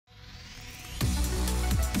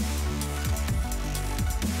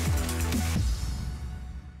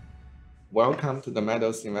welcome to the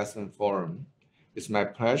Metals Investment Forum. It's my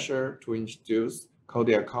pleasure to introduce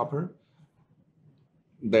Kodiak Copper.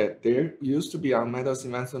 That there used to be a Metals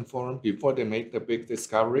Investment Forum before they made the big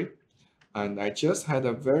discovery. And I just had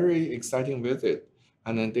a very exciting visit,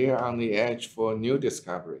 and then they are on the edge for new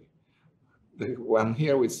discovery. I'm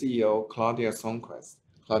here with CEO Claudia Tornquist.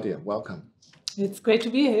 Claudia, welcome. It's great to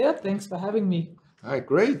be here. Thanks for having me. All right,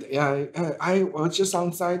 great. Yeah, I was just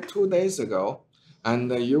on site 2 days ago,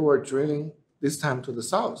 and you were drilling this time to the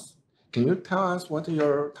south. Can you tell us what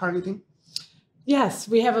you're targeting? Yes,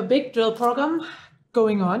 we have a big drill program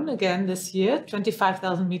going on again this year,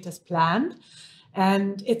 25,000 meters planned.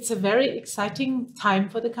 And it's a very exciting time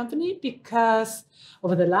for the company because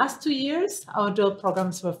over the last 2 years, our drill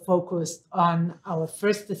programs were focused on our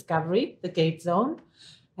first discovery, the Gate Zone.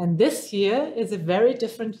 And this year is a very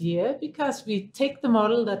different year because we take the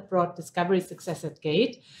model that brought discovery success at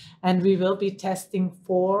Gate, and we will be testing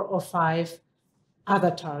 4 or 5 other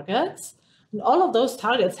targets. And all of those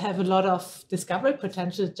targets have a lot of discovery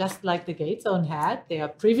potential, just like the Gate Zone had. They are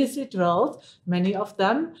previously drilled. Many of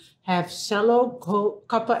them have shallow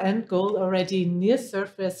copper and gold already near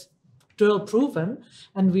surface drill proven,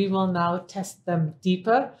 and we will now test them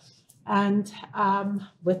deeper and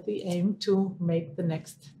with the aim to make the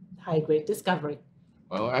next high-grade discovery.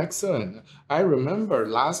 Well, excellent. I remember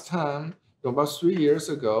last time, about 3 years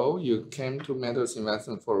ago, you came to Metals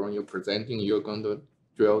Investment Forum, you're presenting you're going to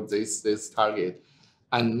drill this target.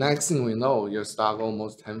 And next thing we know, your stock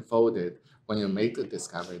almost tenfolded when you make the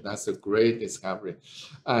discovery. That's a great discovery.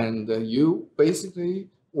 And you basically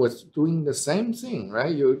was doing the same thing,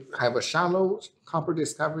 right? You have a shallow copper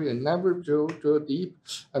discovery and never drill deep.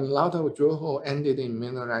 And a lot of drill hole ended in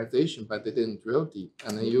mineralization, but they didn't drill deep.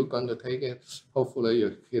 And then you're going to take it, hopefully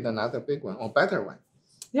you hit another big one or better one.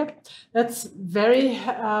 Yep, that's very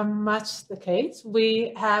much the case.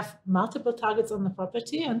 We have multiple targets on the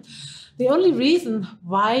property, and the only reason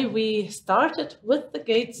why we started with the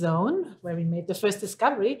Gate Zone, where we made the first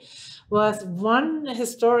discovery, was one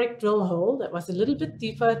historic drill hole that was a little bit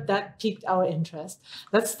deeper that piqued our interest.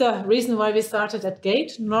 That's the reason why we started at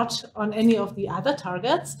Gate, not on any of the other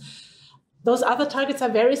targets. Those other targets are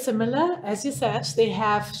very similar. As you said, they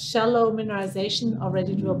have shallow mineralization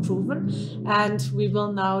already drill proven, and we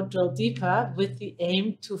will now drill deeper with the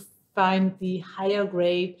aim to find the higher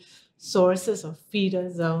grade sources or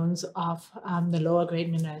feeder zones of the lower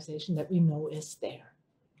grade mineralization that we know is there.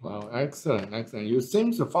 Wow, excellent, excellent. You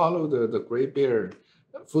seem to follow the Great Bear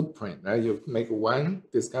footprint, right? You make one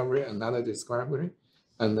discovery, another discovery,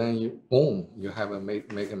 and then you, boom, you have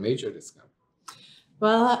make a major discovery.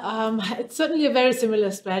 Well, it's certainly a very similar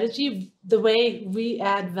strategy. The way we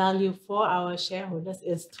add value for our shareholders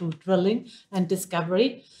is through drilling and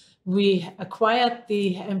discovery. We acquired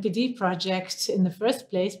the MPD project in the first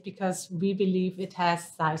place because we believe it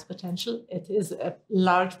has size potential. It is a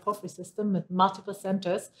large porphyry system with multiple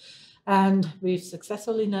centers. And we've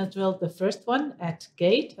successfully now drilled the first one at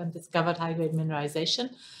Gate and discovered high-grade mineralization.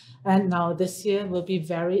 And now this year will be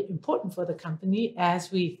very important for the company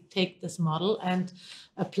as we take this model and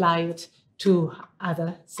apply it to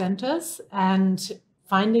other centers. And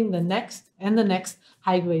finding the next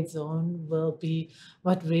high-grade zone will be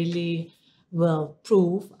what really will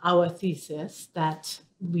prove our thesis that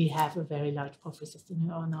we have a very large porphyry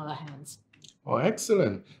system on our hands. Oh,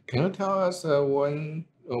 excellent. Can you tell us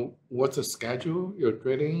what's the schedule you're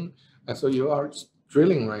drilling? And so you are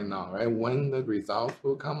drilling right now, right? When the results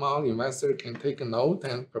will come out, investor can take a note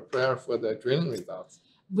and prepare for the drilling results.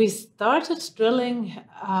 We started drilling,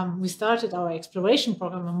 we started our exploration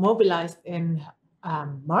program and mobilized in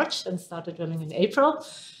March and started drilling in April.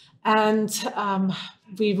 And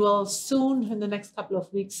we will soon, in the next couple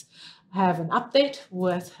of weeks, have an update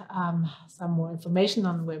with some more information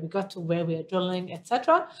on where we got to, where we are drilling,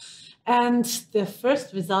 etc. And the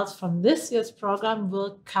first results from this year's program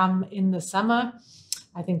will come in the summer,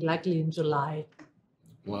 I think likely in July.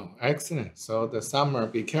 Well, excellent. So the summer,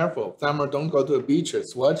 be careful. Summer, don't go to the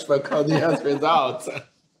beaches. Watch for Kodiak's results.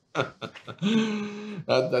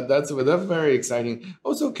 That's very exciting.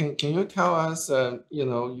 Also, can you tell us,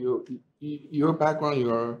 your background,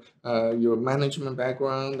 your management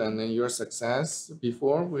background, and then your success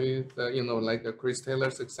before with, like a Chris Taylor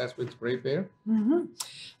success with Great Bear? Mm-hmm.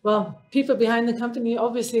 Well, people behind the company,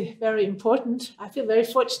 obviously very important. I feel very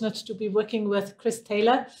fortunate to be working with Chris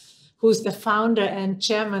Taylor, who's the founder and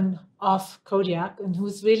chairman of Kodiak, and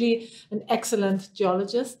who's really an excellent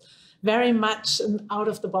geologist, very much an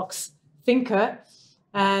out-of-the-box thinker.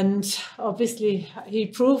 And obviously, he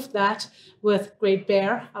proved that with Great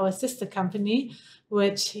Bear, our sister company,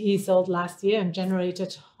 which he sold last year and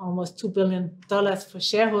generated almost $2 billion for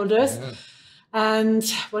shareholders. Yeah. And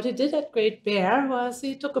what he did at Great Bear was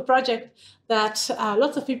he took a project that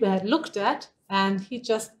lots of people had looked at, and he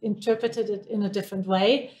just interpreted it in a different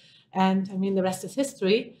way. And I mean, the rest is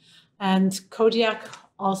history. And Kodiak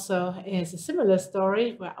also is a similar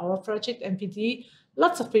story, where our project, MPD,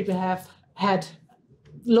 lots of people have had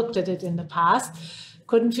looked at it in the past,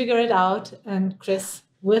 couldn't figure it out, and Chris,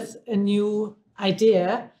 with a new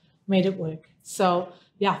idea, made it work. So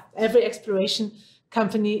yeah, every exploration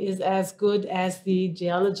company is as good as the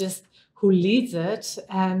geologist who leads it,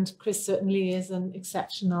 and Chris certainly is an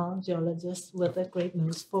exceptional geologist with a great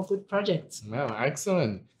nose for good projects. Wow,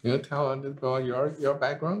 excellent. Can you tell us about your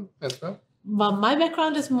background as well? Well, my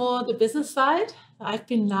background is more the business side. I've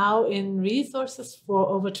been now in resources for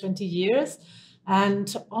over 20 years,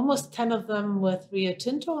 and almost 10 of them with Rio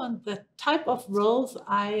Tinto. And the type of roles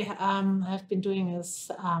I have been doing is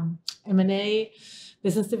M&A,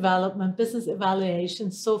 business development, business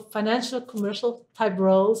evaluation, so financial, commercial type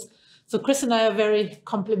roles. So Chris and I are very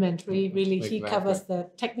complementary, really. Exactly. He covers the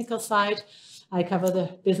technical side, I cover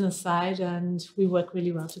the business side, and we work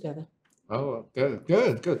really well together. Oh,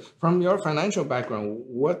 good. From your financial background,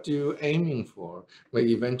 what do you aiming for? Like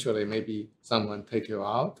eventually, maybe someone take you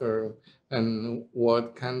out, and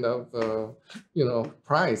what kind of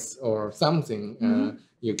price or something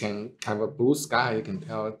you can have a blue sky you can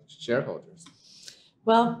tell shareholders.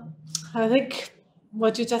 Well, I think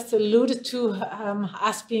what you just alluded to,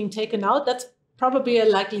 us being taken out, that's probably a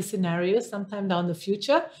likely scenario sometime down the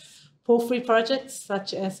future. Porphyry projects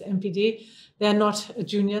such as MPD, they're not a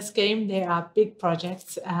juniors game, they are big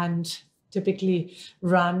projects and typically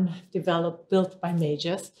run, developed, built by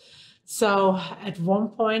majors. So at one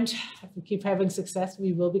point, if we keep having success,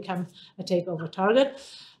 we will become a takeover target.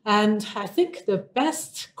 And I think the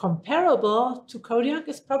best comparable to Kodiak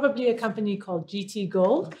is probably a company called GT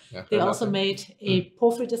Gold. Yeah, they also made a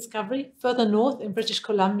porphyry discovery further north in British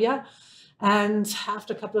Columbia. And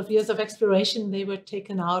after a couple of years of exploration, they were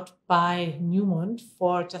taken out by Newmont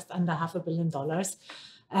for just under $500 million.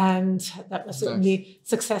 And that was certainly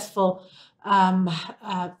successful,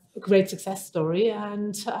 a great success story.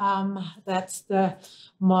 And that's the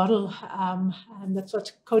model, and that's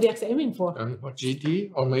what Kodiak's aiming for. Or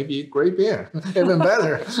GT, or maybe Great Bear, even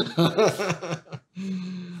better.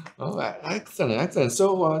 Oh, excellent.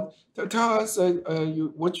 So tell us,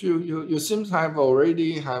 you seem to have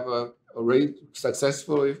already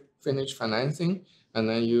successfully finished financing, and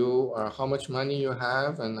then how much money you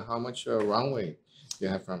have and how much runway you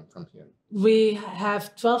have from here. We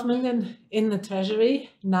have 12 million in the treasury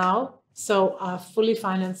now, so are fully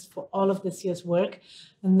financed for all of this year's work.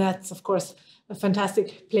 And that's, of course, a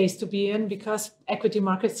fantastic place to be in because equity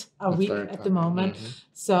markets are weak at the moment.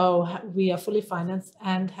 So we are fully financed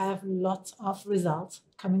and have lots of results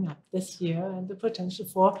coming up this year and the potential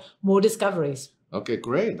for more discoveries. Okay,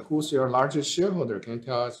 great. Who's your largest shareholder? Can you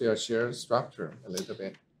tell us your share structure a little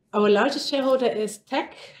bit? Our largest shareholder is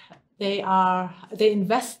Teck. They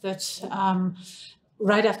invested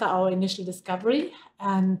right after our initial discovery,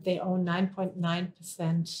 and they own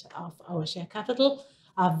 9.9% of our share capital,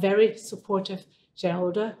 a very supportive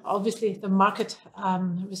shareholder. Obviously, the market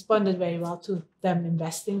responded very well to them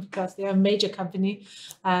investing because they are a major company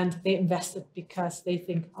and they invested because they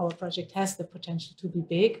think our project has the potential to be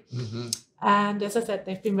big. And as I said,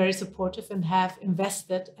 they've been very supportive and have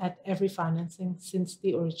invested at every financing since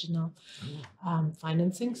the original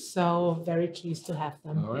financing. So very pleased to have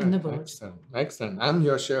them in the board. Excellent. I'm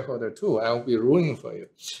your shareholder too. I'll be rooting for you.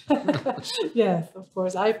 Yes, of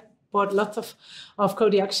course. I bought lots of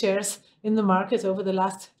Kodiak shares in the market over the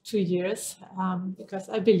last 2 years because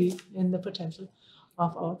I believe in the potential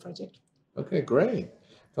of our project. Okay, great.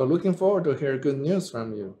 So looking forward to hear good news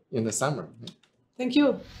from you in the summer. Thank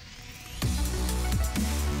you.